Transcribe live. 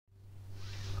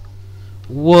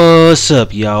What's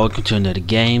up, y'all? Welcome to another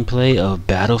gameplay of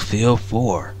Battlefield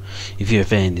 4. If you're a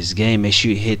fan of this game, make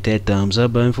sure you hit that thumbs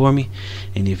up button for me.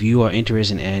 And if you are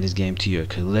interested in adding this game to your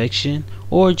collection,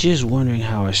 or just wondering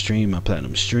how I stream my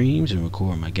platinum streams and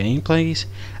record my gameplays,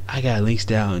 I got links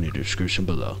down in the description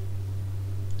below.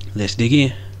 Let's dig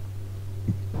in.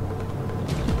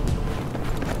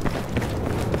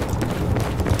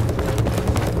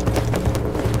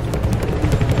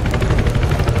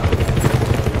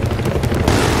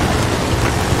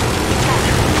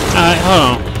 Alright, hold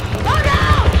on.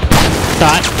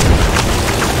 Thought.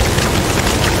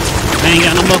 I ain't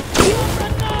got no more.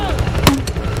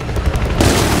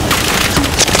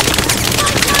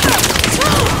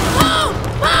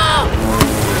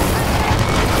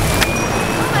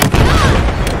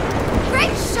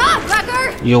 Great shot,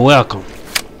 Rucker! You're welcome.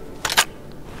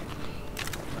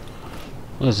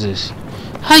 What's this?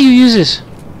 How you use this?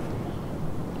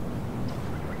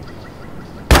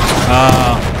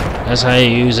 That's how you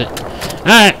use it.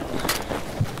 Alright.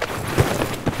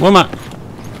 Where am I?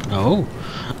 Oh.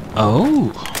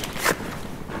 Oh.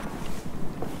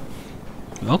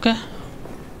 Okay.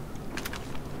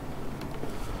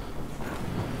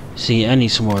 See, I need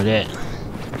some more of that.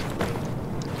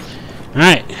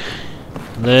 Alright.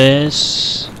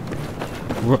 Let's...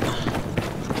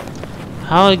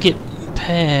 How do I get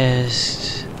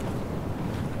past...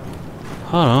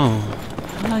 Hold on.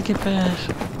 How do I get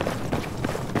past...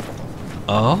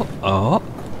 Oh.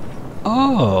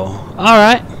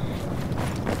 Alright.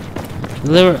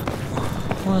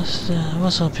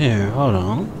 What's up here? Hold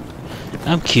on.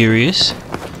 I'm curious.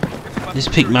 This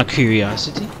piqued my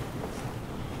curiosity.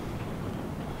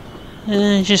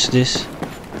 Just this.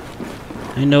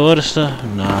 Ain't no other stuff?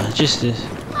 Nah, just this.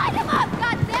 Light him up,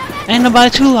 goddammit! Ain't nobody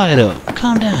to light up.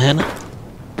 Calm down, Hannah.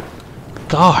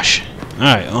 Gosh.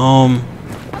 Alright,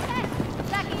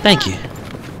 thank you.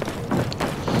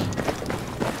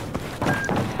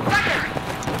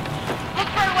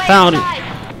 Found it.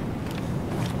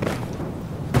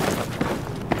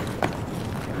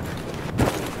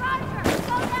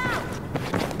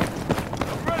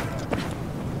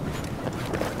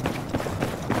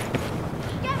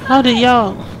 How did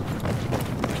y'all?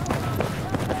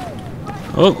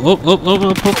 Oh. We'll cover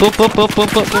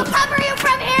you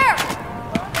from here!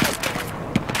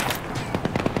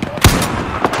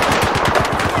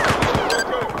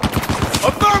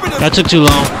 That took too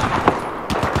long.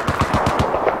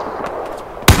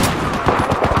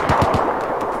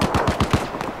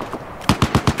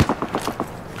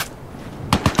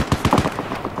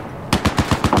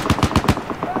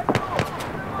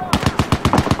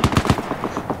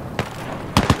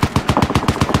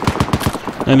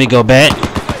 Let me go back.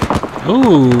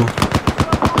 Ooh.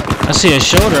 I see a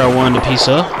shoulder I wanted a piece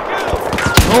of.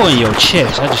 Oh, in your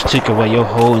chest. I just took away your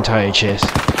whole entire chest.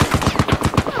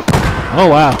 Oh,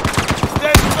 wow.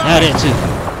 Now that too.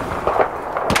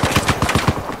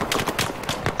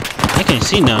 I can't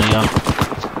see none of y'all.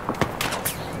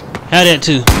 How that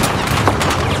too.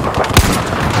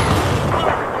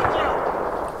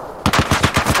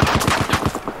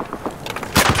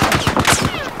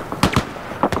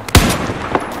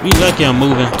 You lucky I'm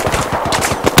moving.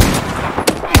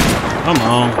 Come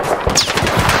on.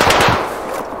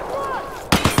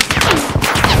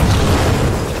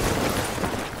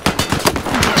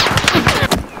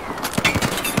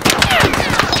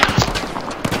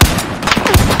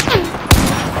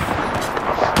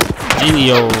 In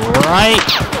your right.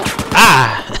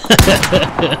 Ah!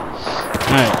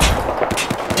 Alright.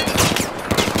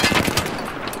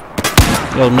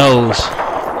 Your nose.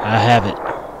 I have it.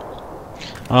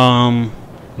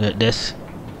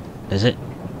 That's it.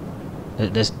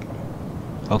 That's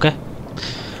okay.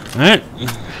 Alright.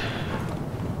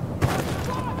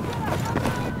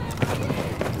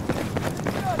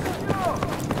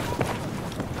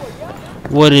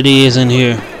 What it is in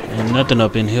here, and nothing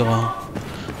up in here.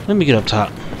 Let me get up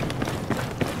top.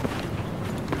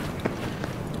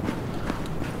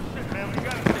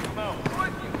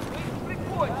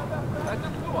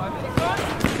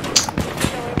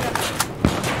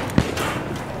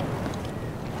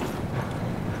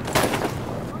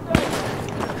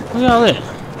 Where y'all at?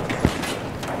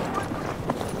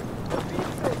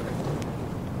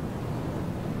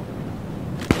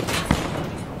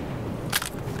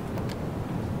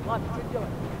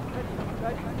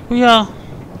 Where y'all?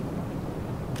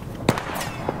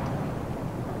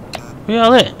 Where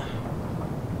y'all at?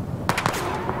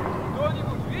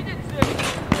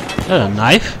 That a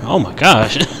knife? Oh my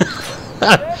gosh.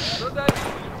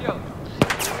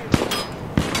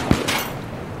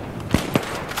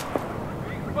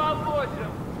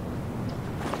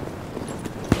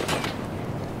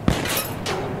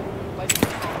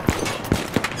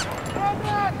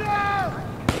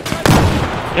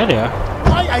 There they are.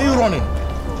 Why are you running?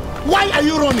 Why are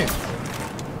you running?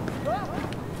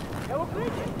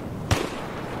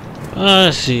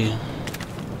 Let's see.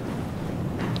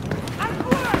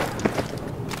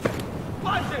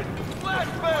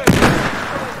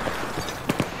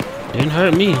 Didn't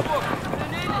hurt me.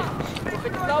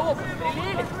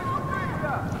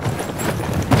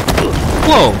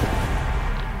 Whoa!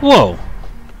 Whoa!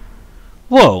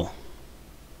 Whoa!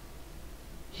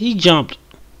 He jumped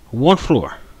one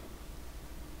floor.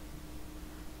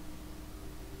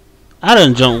 I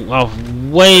done jumped off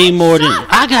way more than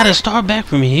I gotta start back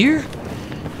from here.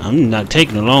 I'm not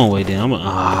taking the long way then.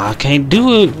 I can't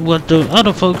do it what the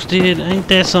other folks did. Ain't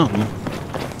that something?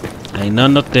 Ain't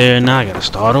nothing up there, now I gotta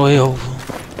start all the way over.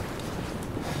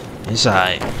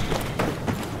 Inside.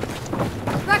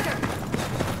 Wrecker,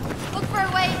 look for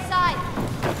a way inside.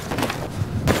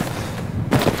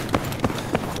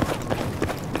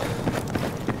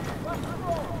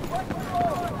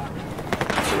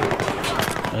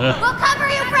 We'll cover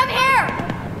you from here.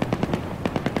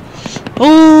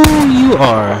 Oh, you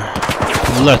are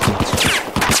lucky.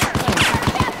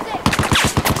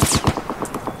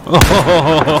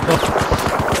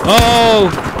 Oh!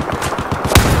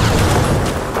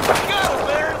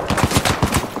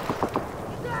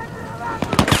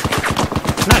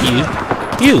 Not you.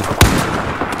 You.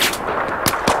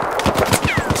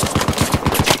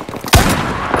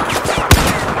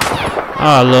 Oh,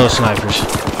 I love snipers.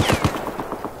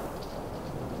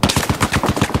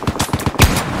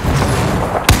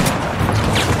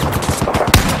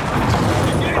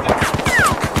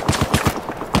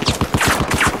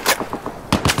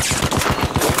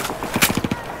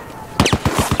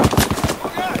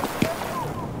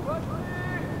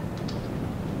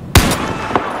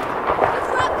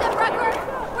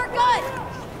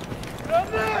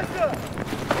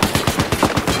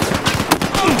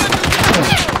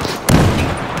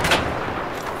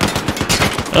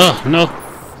 Oh, no.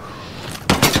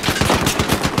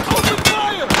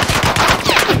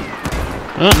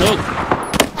 Oh, no.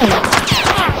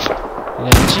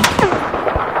 Gotcha.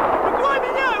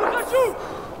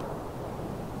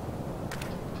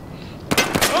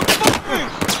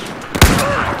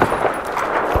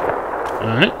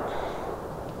 Alright.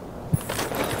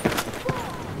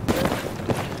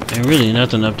 Ain't really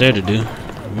nothing up there to do.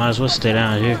 Might as well stay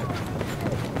down here.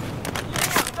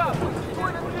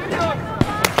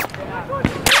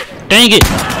 Dang it!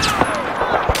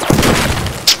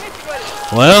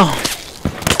 Well,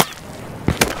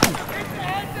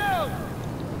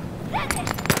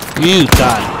 you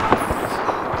die.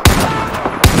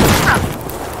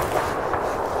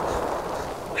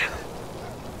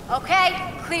 Okay,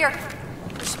 clear.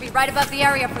 We should be right above the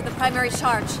area for the primary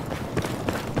charge.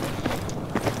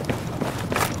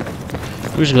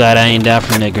 I'm just glad I ain't died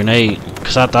from that grenade,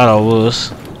 cause I thought I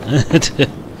was.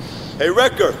 Hey,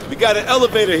 Wrecker, we got an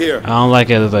elevator here. I don't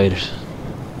like elevators.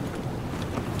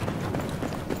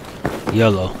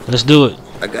 YOLO. Let's do it.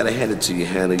 I gotta hand it to you,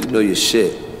 Hannah. You know your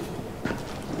shit.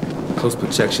 Close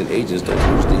protection agents don't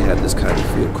usually have this kind of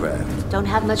field craft. Don't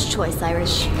have much choice,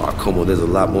 Irish. Oh, come on, there's a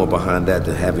lot more behind that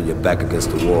than having your back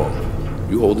against the wall.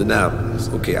 You holding out. It's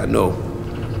okay, I know.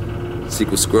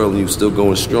 Secret Squirrel and you still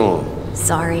going strong.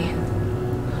 Sorry.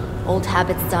 Old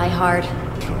habits die hard.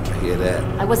 I hear that.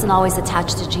 I wasn't always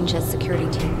attached to Jinja's security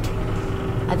team.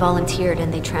 I volunteered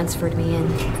and they transferred me in.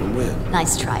 From where?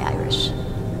 Nice try, Irish.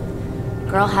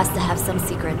 Girl has to have some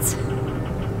secrets.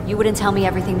 You wouldn't tell me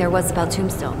everything there was about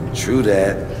Tombstone. True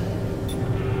that.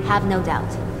 Have no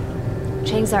doubt.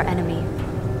 Chang's our enemy,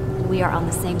 and we are on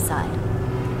the same side.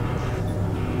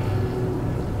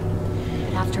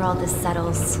 But after all this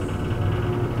settles,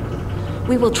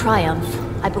 we will triumph.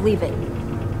 I believe it.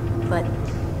 But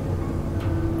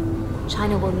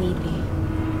China will need me.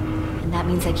 And that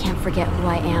means I can't forget who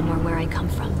I am or where I come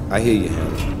from. I hear you,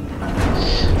 Hannah.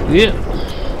 Yeah.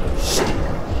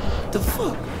 The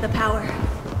fuck? The power.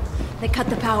 They cut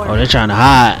the power. Oh, they're trying to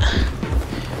hide.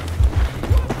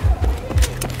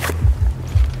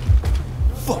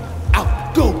 Fuck,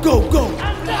 out, go, go, go. We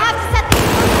have to set the...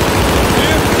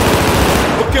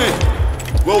 Okay,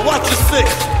 well, watch your six.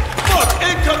 Fuck,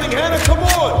 incoming, Hannah, come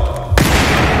on.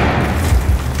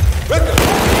 Wrecker, take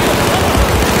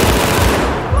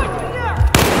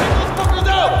those fuckers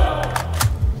out.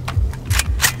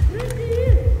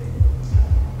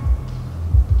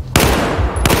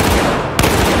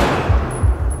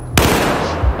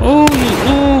 Oh,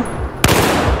 oh.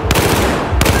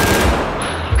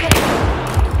 Okay.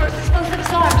 First explosive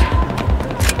charge.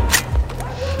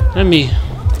 Let me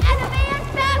Enemy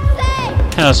advancing!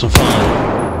 have some fun.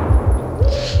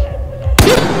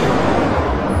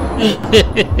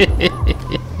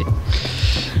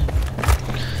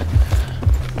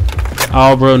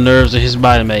 All bro nerves in his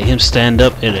body made him stand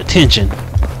up at attention.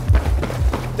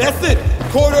 That's it.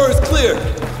 Corridor is clear.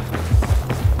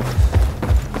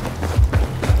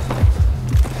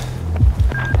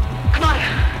 Come on.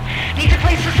 Need to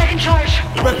place the second charge.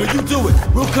 Wrecker, you do it.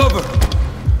 We'll cover.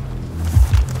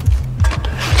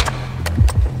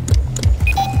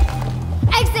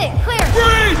 Exit, clear.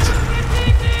 Breach!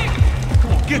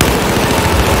 Come on, get it.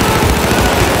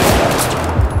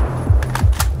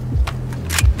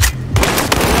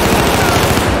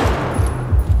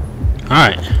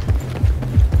 Alright.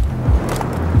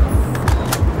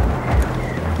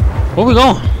 Where we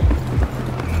going?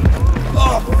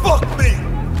 Oh, fuck me!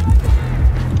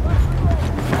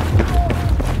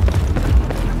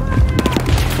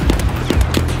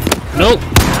 Nope.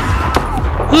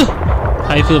 Whew.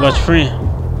 How you feel about your friend?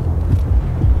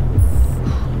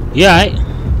 You alright?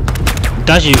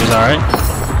 Thought you was alright.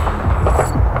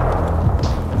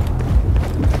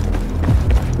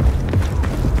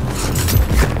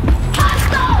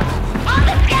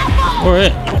 Where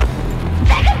at?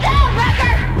 Take him down,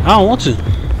 Wrecker! I don't want to. Ooh.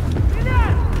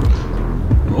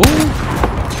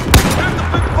 Here's the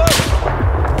big fight.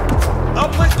 I'll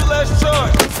place the last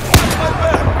charge. Watch my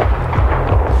back.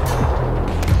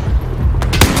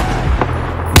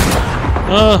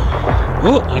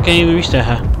 Oh, I can't even reach that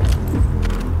high.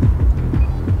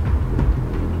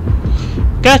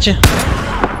 Gotcha.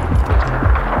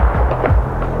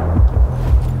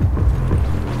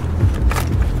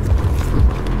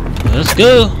 Let's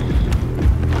go.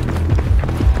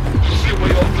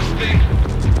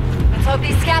 Let's hope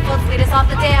these scaffolds lead us off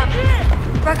the dam.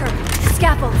 Rucker,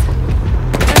 scaffolds.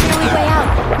 They're the only way out.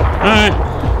 Alright.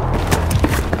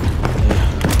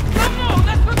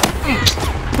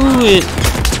 Ooh, it.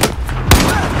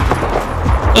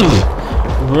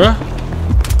 Bruh.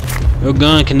 Your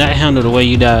gun cannot handle the way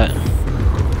you died.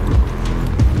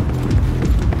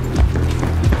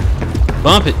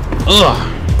 Bump it. Ugh.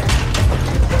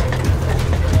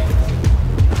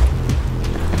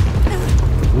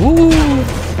 Woo!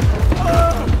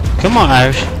 Come on,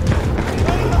 Irish.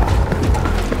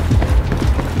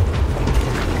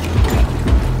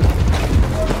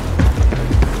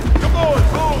 Come on,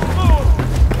 move.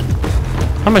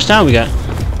 How much time we got?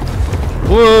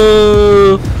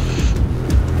 Whoa!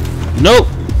 Nope.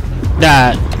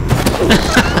 Died.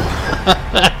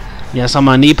 Yeah, I saw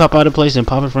my knee pop out of place and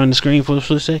pop in front of the screen for a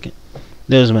split second.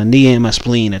 There was my knee and my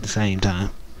spleen at the same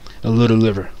time. A little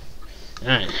liver.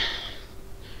 Alright.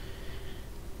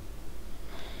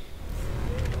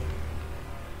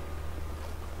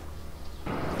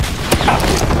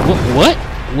 What?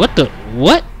 What the?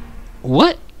 What?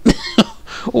 What?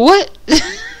 What?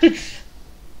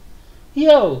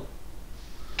 Yo.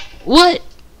 What?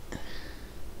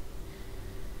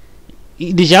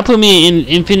 Did y'all put me in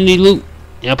infinity loop?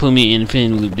 Y'all put me in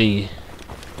infinity loop, didn't you?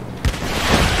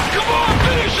 Come on,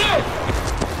 finish it!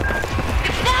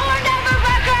 It's now or never,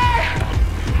 Wrecker!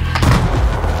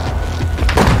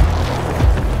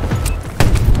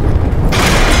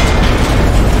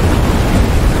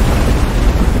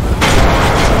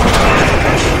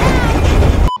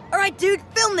 Alright, dude,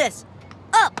 film this!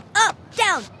 Up,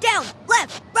 down,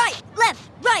 left,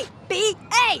 right, B,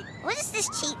 A! What is this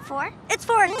cheat for? It's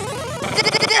for... Call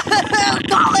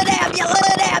an ambulance!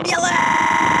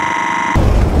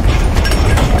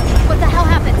 What the hell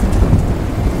happened?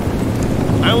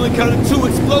 I only counted 2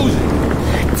 explosions.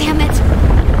 Damn it!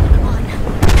 Come on.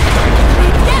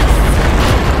 Yes!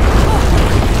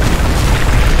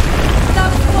 That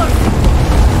was close.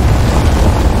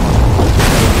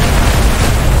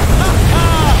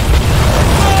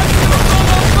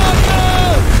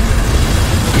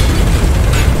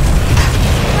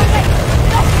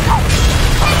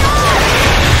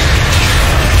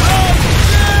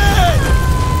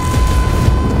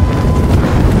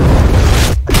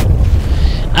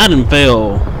 I done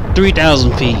fell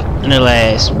 3,000 feet in the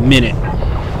last minute.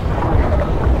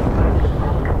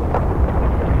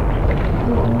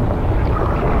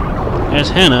 There's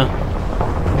Hannah.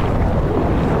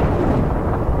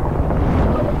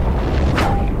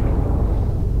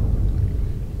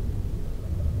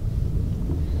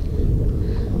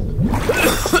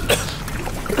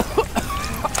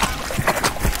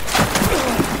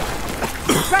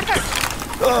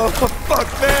 Oh, fuck,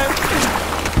 man.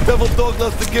 Devil dog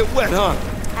loves to get wet, huh?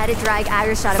 Had to drag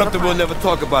Irish out of Something a we'll pot. never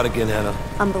talk about again, Hannah.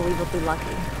 Unbelievably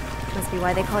lucky. Must be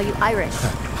why they call you Irish.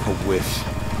 I wish.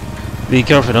 Be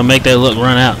careful, don't make that look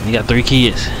run out. You got 3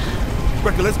 kids.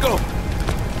 Wrecker, let's go.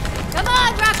 Come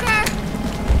on, Rucker!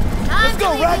 Time Let's go,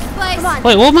 to leave Ruck. this place. Come on.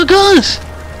 Wait, what are my guns?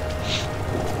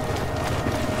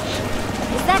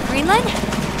 Greenland?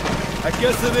 I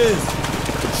guess it is.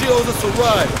 She owes us a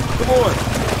ride. Come on.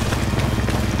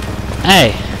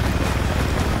 Hey.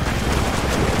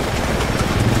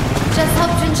 Just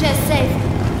hope Junche is safe.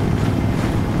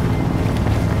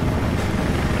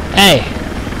 Hey.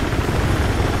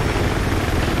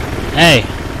 Hey.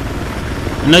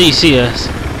 I know you see us.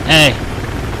 Hey.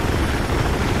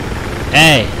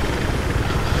 Hey.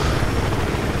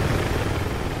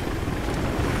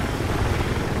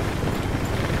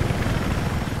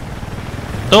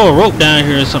 Throw a rope down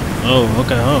here or something. Oh,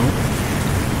 okay. Oh.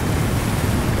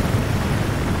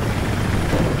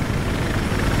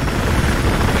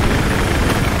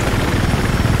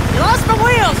 You lost the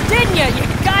wheels, didn't you? You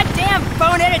goddamn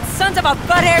bone-headed sons of a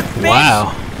butt-haired bitch!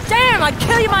 Wow. Damn, I'd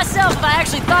kill you myself if I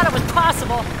actually thought it was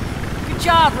possible. Good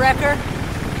job, Wrecker.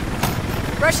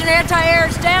 Russian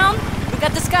anti-air's down. We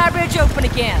got the sky bridge open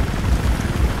again.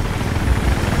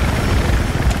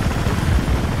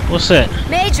 What's that?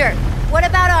 Major, what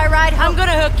about our ride home? I'm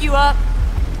gonna hook you up.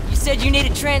 You said you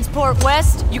needed transport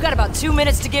west. You got about 2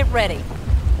 minutes to get ready.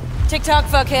 TikTok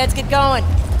fuckheads, get going.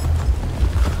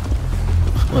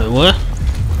 Wait, what?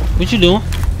 What you doing?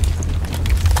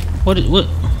 What did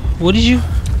you?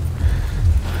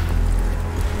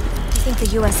 I think the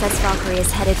USS Valkyrie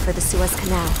is headed for the Suez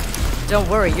Canal. Don't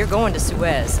worry, you're going to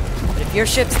Suez. But if your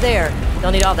ship's there,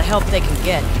 they'll need all the help they can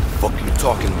get. What are you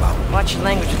talking about? Watch your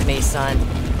language with me, son.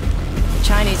 The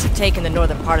Chinese have taken the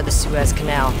northern part of the Suez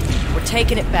Canal. We're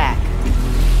taking it back.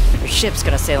 Your ship's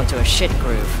gonna sail into a shit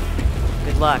groove.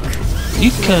 Good luck.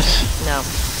 You cuss. No.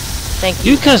 Thank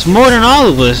you. You cuss more than all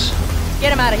of us.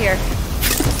 Get him out of here.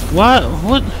 Why?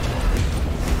 What?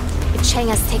 If Chang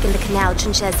has taken the canal,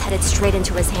 Junche is headed straight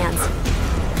into his hands.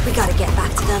 We gotta get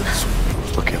back to them.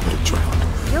 Look at me drowned.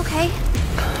 You okay?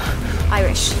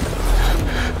 Irish.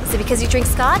 Is it because you drink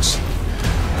scotch?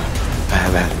 I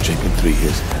haven't had a drink in 3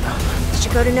 years. Did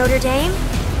you go to Notre Dame?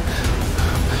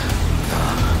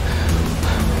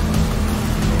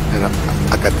 And I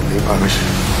got the name Irish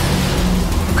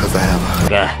because I have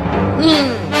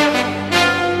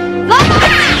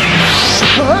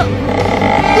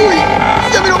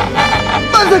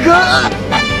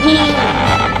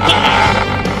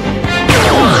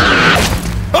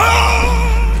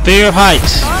Fear of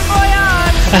heights. Bon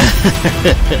voyage!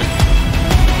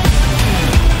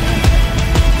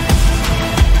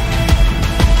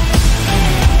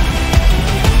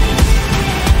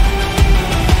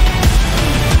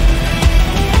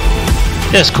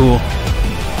 That's cool.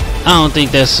 I don't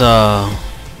think that's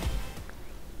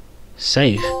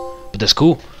safe, but that's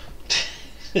cool.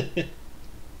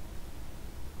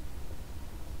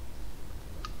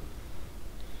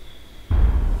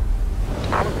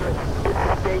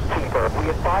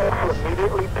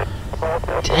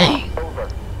 Dang.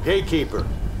 Gatekeeper,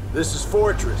 this is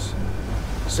Fortress.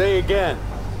 Say again.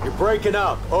 You're breaking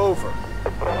up. Over.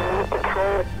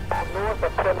 Patrol north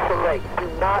of Central Lake. Do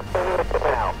not enter the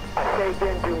canal. I say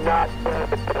again, do not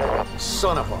enter the canal.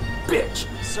 Son of a bitch.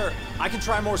 Sir, I can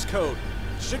try Morse code.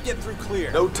 Should get through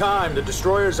clear. No time. The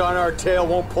destroyers on our tail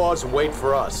won't pause and wait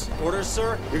for us. Orders,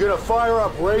 sir? You're gonna fire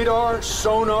up radar,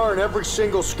 sonar, and every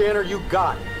single scanner you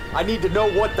got. I need to know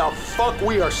what the fuck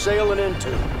we are sailing into.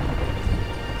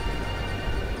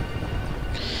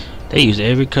 They use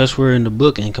every cuss word in the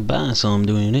book and combine some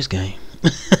during this game.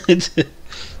 It's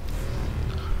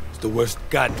the worst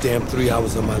goddamn 3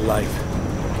 hours of my life.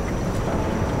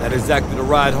 Not exactly the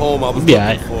ride home I was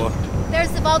looking for.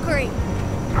 There's the Valkyrie.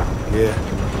 Yeah.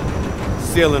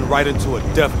 Sailing right into a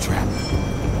death trap.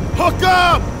 Hook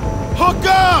up! Hook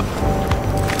up!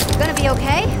 You gonna be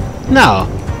okay? No.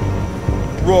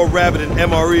 Raw rabbit and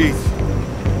MREs.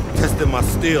 Testing my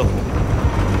steel.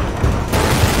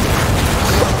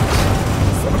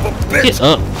 Son of a bitch! Get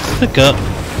up. Pick up.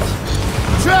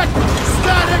 Check!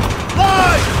 Static!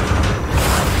 Line!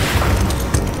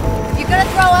 You gonna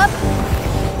throw up?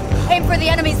 Aim for the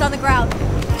enemies on the ground.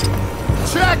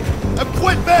 Check!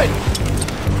 Equipment!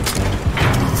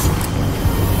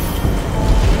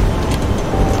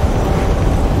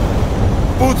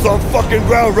 Boots on fucking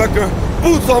ground, Wrecker!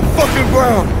 Boots on fucking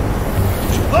ground!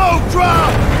 Low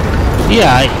drop!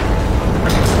 Yeah.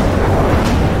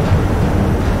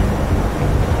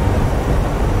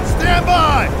 Stand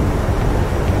by!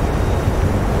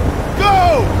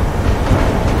 Go!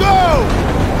 Go!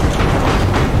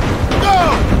 Go!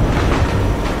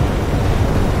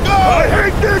 Go! I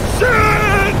hate this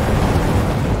shit!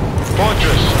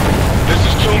 Fortress, this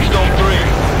is Tombstone 3.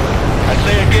 I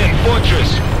say again,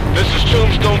 Fortress, this is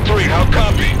Tombstone 3. How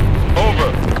copy? Over.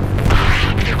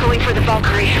 They're going for the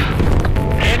Valkyrie.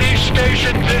 Any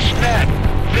station this net.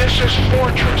 This is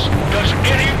Fortress. Does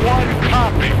anyone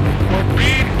copy? We're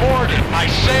being boarded. I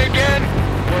say again,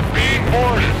 we're being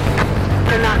boarded.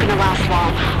 They're not gonna last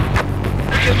long.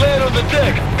 We can land on the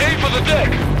deck. Aim for the deck.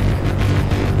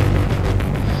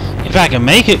 If I can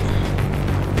make it.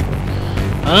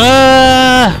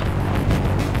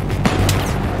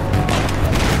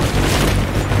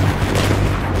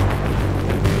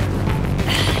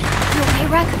 You okay,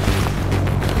 Rex?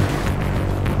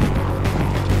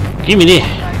 Give me this.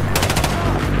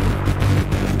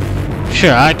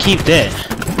 Sure, I keep that.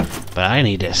 But I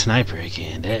need that sniper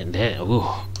again. Ooh.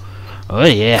 Oh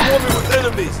yeah. Swarming with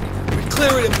enemies. We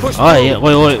clear it and push Oh through. yeah.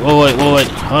 Wait.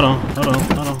 Hold on.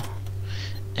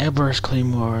 Airburst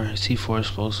Claymore, C4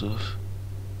 explosive.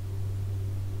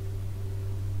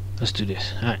 Let's do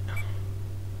this. Alright.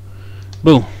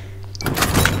 Boom.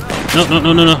 No.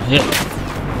 Yeah.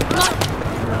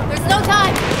 There's no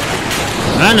time!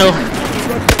 I know.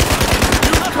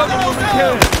 Cover when we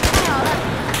can.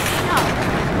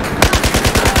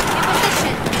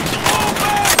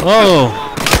 Oh.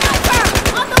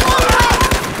 On the wall!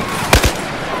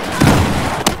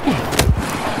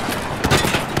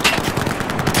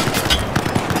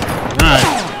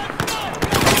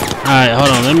 Alright, hold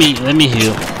on. Let me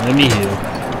heal.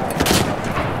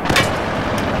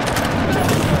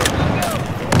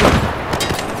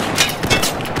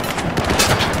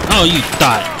 Oh, you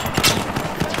thought.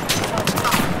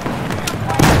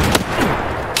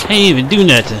 Can't even do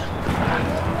nothing.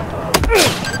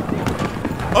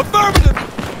 Affirmative.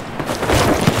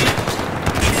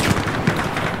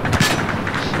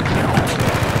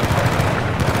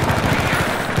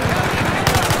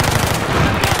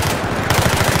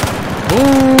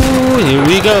 Ooh, here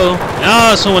we go.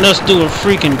 Ah, someone else threw a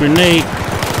freaking grenade.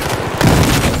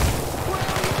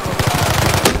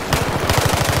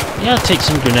 Yeah, I'll take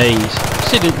some grenades.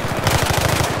 Sit it.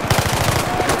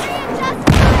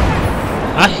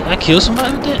 I killed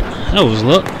somebody with that? That was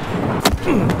luck.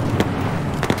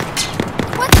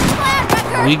 What's the plan,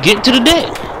 Wrecker? We get to the deck.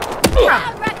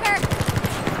 Down, Wrecker!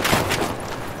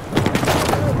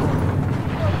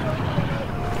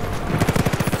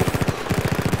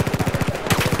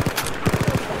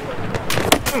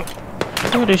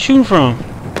 Where they shooting from?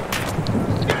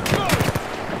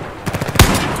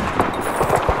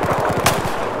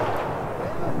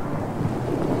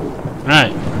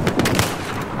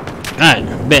 Alright,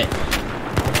 bet.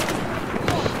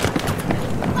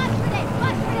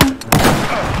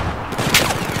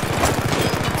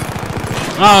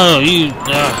 Oh, you.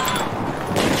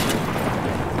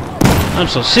 I'm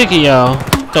so sick of y'all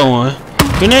throwing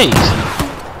grenades.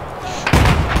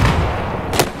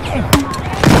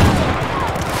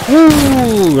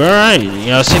 Ooh, alright.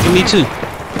 Y'all sick of me too.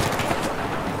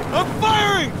 I'm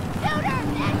firing.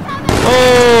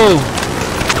 Oh!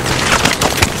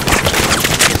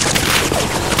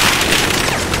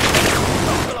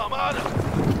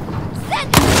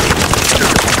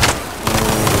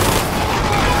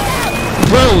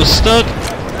 Bro was stuck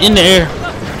in the air.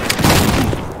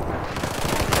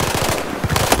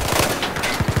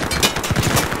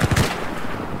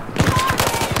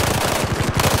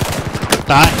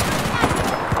 Thought.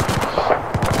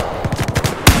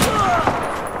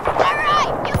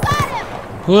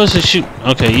 Who else is shooting?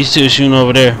 Okay, he's still shooting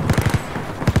over there.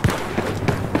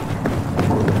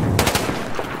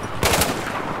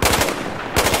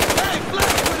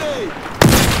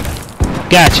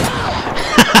 Gotcha.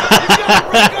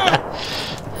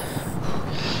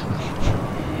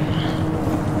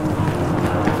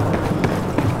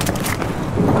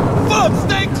 Fuck,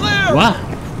 stay clear. Why?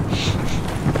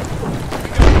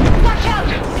 Watch out!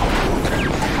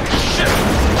 Shit!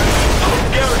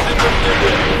 Garrison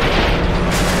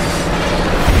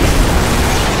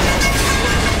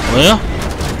Well,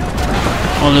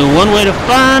 only one way to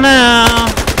find out.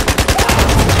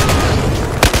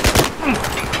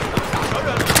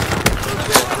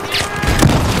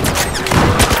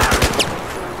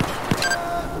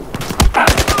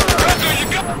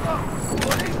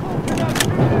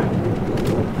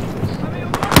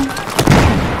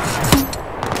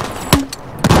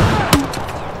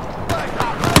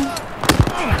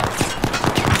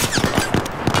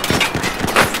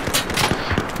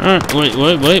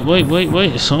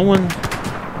 Wait, someone.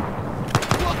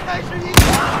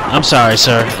 I'm sorry,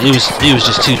 sir. It was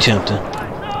just too tempting.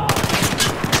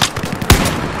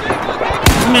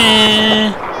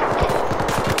 Man.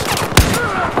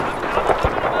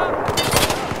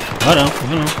 Hold on.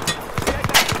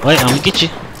 Wait, I'm gonna get you.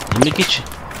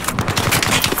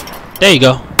 There you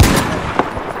go.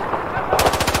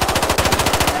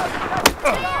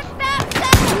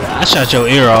 I shot your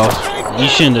ear off. You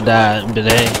shouldn't have died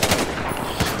today.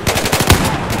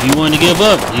 If you want to give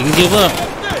up, you can give up.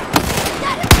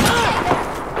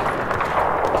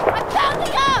 I'm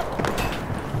pounding up!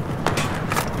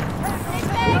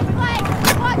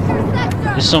 Watch your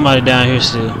sector! There's somebody down here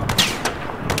still.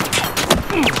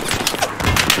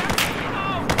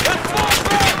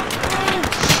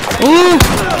 Ooh!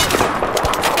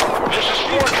 This is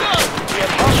Fortress. We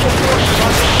have hostile forces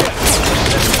on the ship.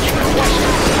 Assistance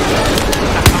requested.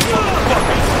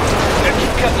 That's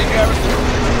Captain Harrison.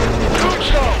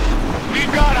 Tombstone,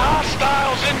 we've got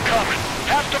hostiles incoming.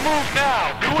 Have to move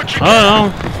now. Do what you can. Hold on.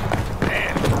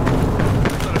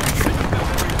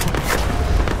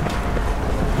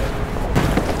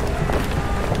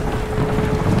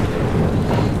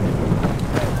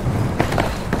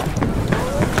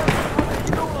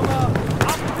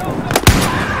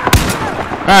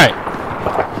 Alright.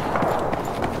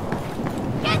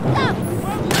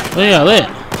 Oh yeah, lit.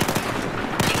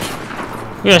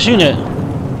 We gotta shoot it.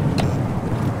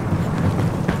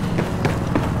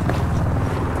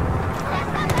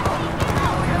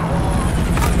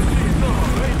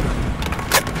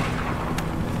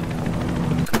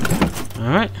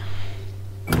 Alright.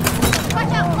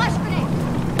 Watch out, flash grenade!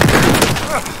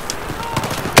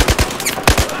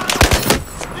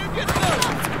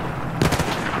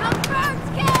 Confirmed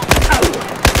kill!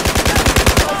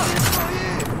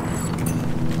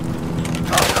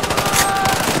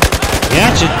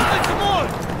 Gotcha.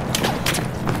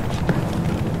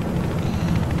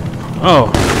 Oh,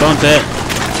 bump that.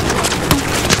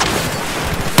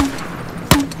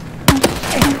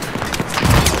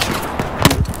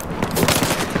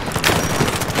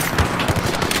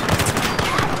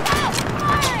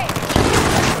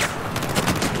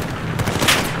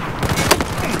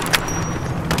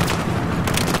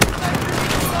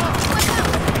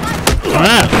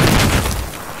 Alright.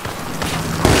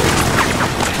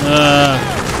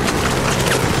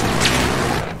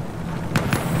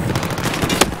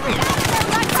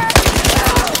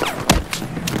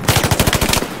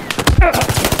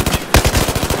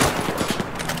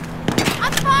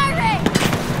 I'm firing!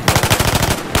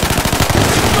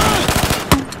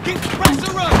 Keep the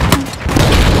pressure up!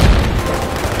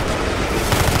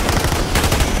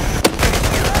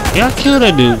 Yeah, I killed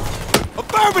that dude.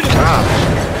 Affirmative!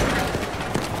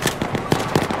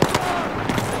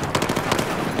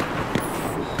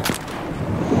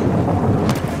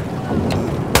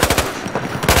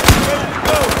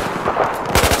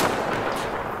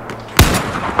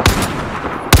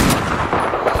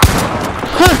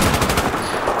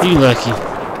 You lucky.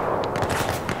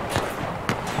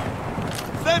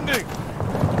 Sending!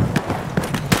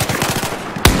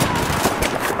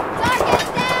 Target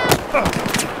down!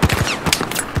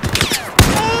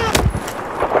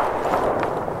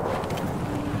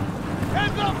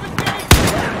 Hands off engage!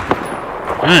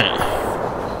 Alright.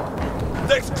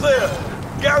 Deck's clear.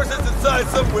 Garrison's inside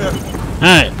somewhere.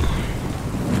 Alright.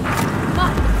 Come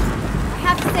on. I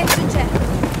have to station check.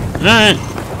 Alright.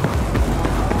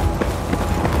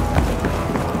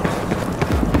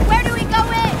 Where do we go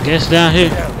in? Guess down here.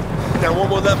 Down one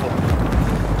more level.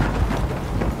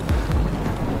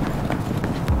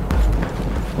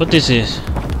 What this is?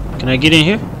 Can I get in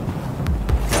here?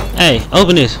 Hey,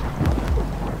 open this.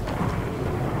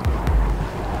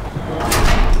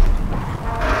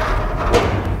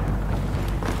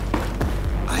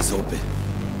 Eyes open.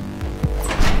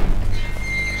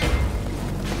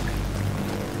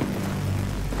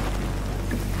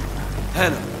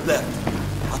 Hannah, left.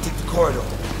 I'll take the corridor.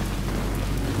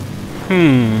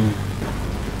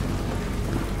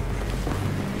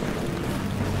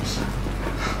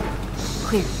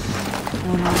 Clear.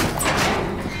 No, no.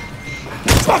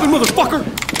 Drop it, motherfucker!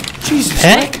 Jesus,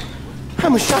 Heck? Rick. I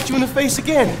almost shot you in the face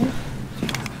again.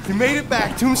 You made it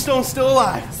back. Tombstone's still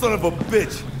alive. Son of a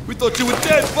bitch. We thought you were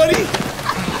dead, buddy.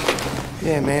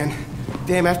 Yeah, man.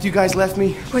 Damn, after you guys left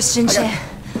me, Where's Jinche?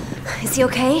 Is he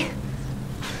okay?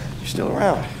 you're still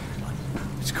around.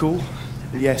 It's cool.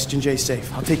 And yes, Jinjae's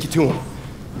safe. I'll take you to him.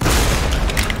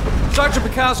 Sergeant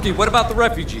Bukowski, what about the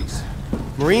refugees?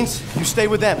 Marines, you stay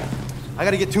with them. I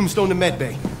gotta get Tombstone to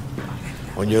medbay.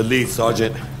 On your lead,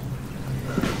 Sergeant.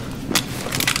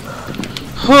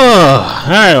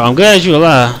 Alright, I'm glad you're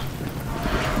alive.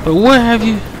 But where have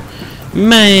you...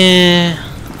 Man...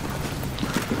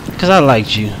 Cause I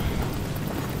liked you.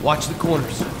 Watch the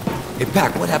corners. Hey,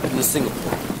 Pac, what happened to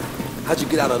Singapore? How'd you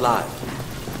get out alive?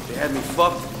 They had me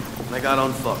fucked, and I got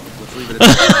unfucked. Let's leave it at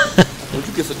that. Why'd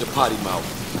you get such a potty mouth?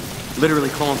 Literally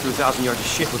crawling through 1,000 yards of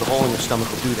shit with a hole in your stomach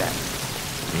will do that.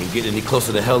 You ain't getting any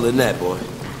closer to hell than that, boy.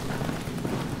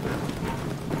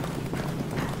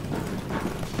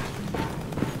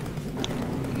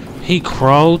 He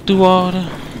crawled through all the...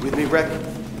 You with me, Rec?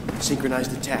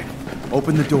 Synchronized attack.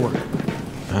 Open the door.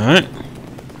 Alright.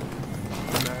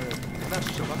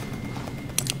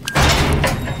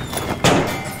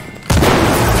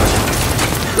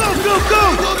 Go, go, go!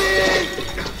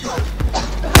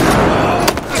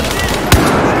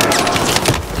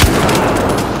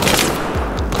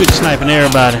 Quick sniping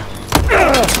everybody.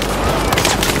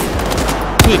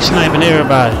 Quick sniping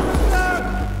everybody.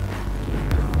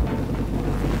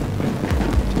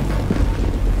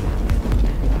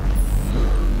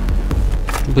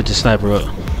 Put the sniper up,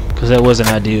 cause that wasn't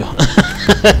ideal.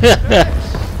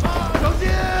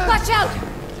 Watch out!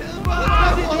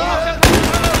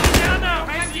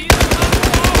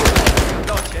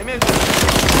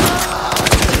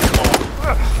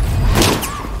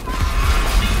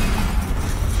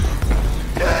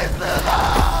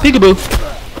 Peekaboo.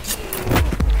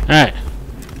 Alright.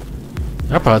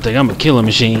 I probably think I'm a killing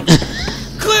machine.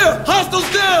 Clear! Hostiles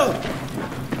down!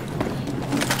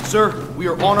 Sir, we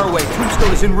are on our way.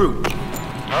 Tombstone is en route.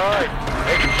 Alright,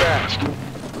 make it fast.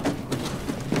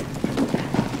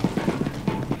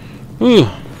 Ooh.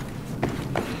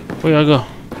 Where y'all go?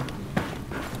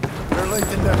 Better late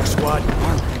than never, squad.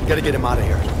 We gotta get him out of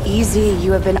here. Easy,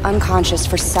 you have been unconscious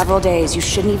for several days. You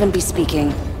shouldn't even be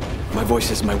speaking. My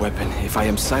voice is my weapon. If I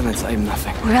am silent, I am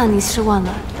nothing. 我让你失望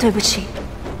了，对不起。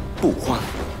不慌，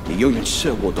你永远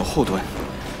是我的后盾。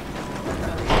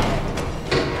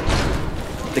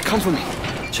They come for me.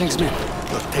 Chang's men.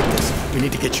 Look, take this. We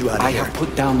need to get you out of I here. have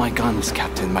put down my guns,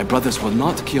 Captain. My brothers will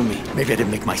not kill me. Maybe I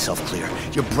didn't make myself clear.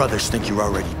 Your brothers think you're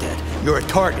already dead. You're a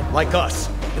target, like us.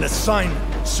 An assignment.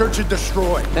 Search and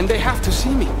destroy. Then they have to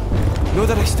see me. Know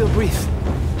that I still breathe.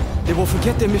 They will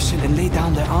forget their mission and lay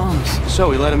down their arms. So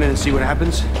we let them in and see what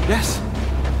happens? Yes.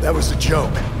 That was a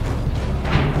joke.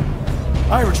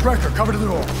 Irish Wrecker, cover to the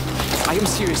door. I am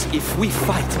serious. If we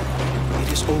fight,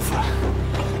 it is over.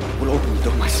 We'll open the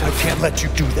door myself. I can't let you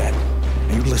do that.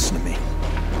 Now you listen to me.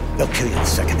 They'll kill you the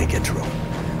second they get through.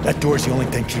 That door's the only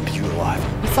thing keeping you alive.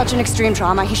 With such an extreme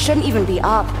trauma, he shouldn't even be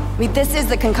up. I mean, this is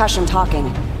the concussion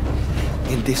talking.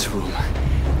 In this room,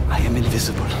 I am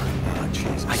invisible. Oh,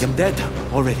 Jesus. I am dead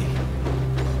already.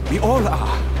 We all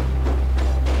are.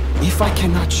 If I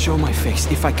cannot show my face,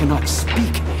 if I cannot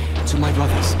speak to my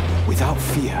brothers without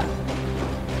fear,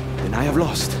 then I have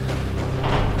lost.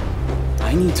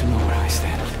 I need to know where I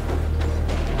stand.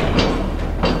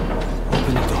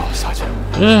 Open the door, Sergeant.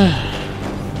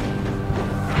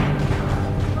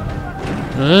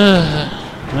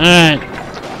 Alright.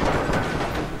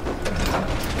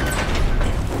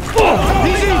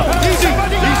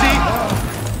 Easy!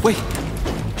 喂，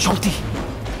兄弟，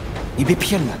你被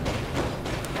骗了。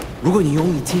如果你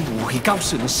用一件武器告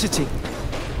诉的事情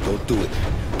Don't do it.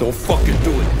 Don't fucking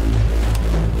do it.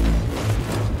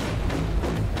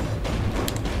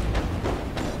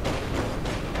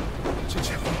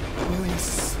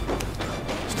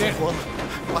 点火，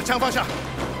把枪放下。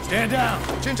Stand down。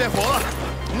舰载火了，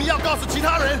我们要告诉其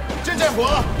他人，舰载火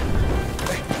了。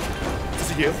哎，这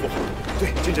是野火，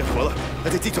对，舰载火了，还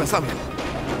在地船上面。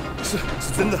是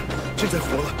真的，舰载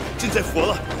火了，舰载火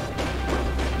了。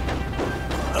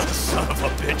Son of a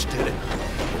bitch did it.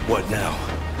 What now?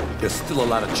 There's still a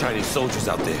lot of Chinese soldiers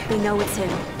out there. We know it's him.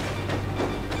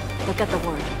 Look at the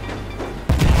word.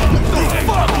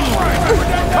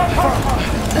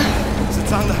 是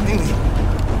脏的，经理。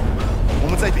我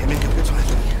们在北面有个船，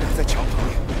在桥旁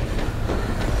边。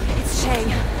It's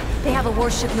Chang. They have a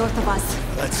warship north of us.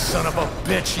 That son of a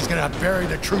bitch, he's gonna bury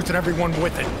the truth and everyone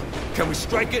with it. Can we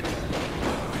strike it?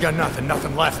 We got nothing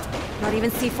left. Not even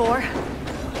C4?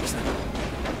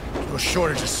 No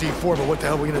shortage of C4, but what the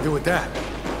hell are we gonna do with that?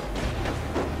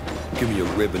 Give me a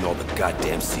rib and all the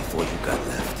goddamn C4 you got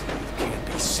left. Can't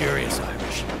be serious,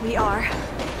 Irish. We are.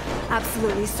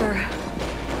 Absolutely, sir.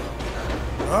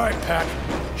 All right, Pack.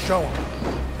 Show him.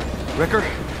 Ricker,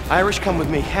 Irish, come with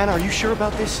me. Hannah, are you sure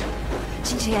about this?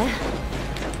 金钱，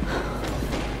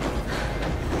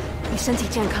你身体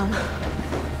健康。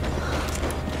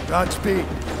 Godspeed.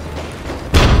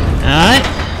 Alright.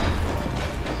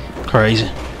 Crazy.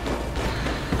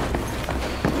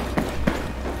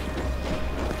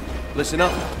 Listen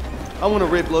up. I want a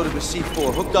rib loaded with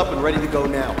C4, hooked up and ready to go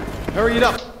now. Hurry it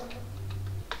up.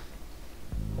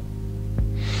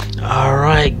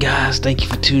 Alright guys, thank you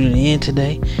for tuning in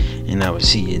today, and I will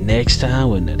see you next time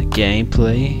with another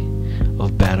gameplay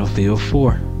of Battlefield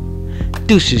 4.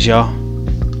 Deuces, y'all.